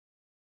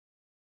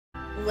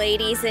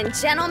Ladies and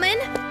gentlemen,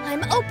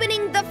 I'm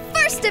opening the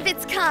first of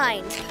its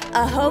kind,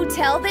 a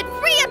hotel that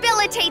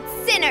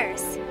rehabilitates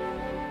sinners.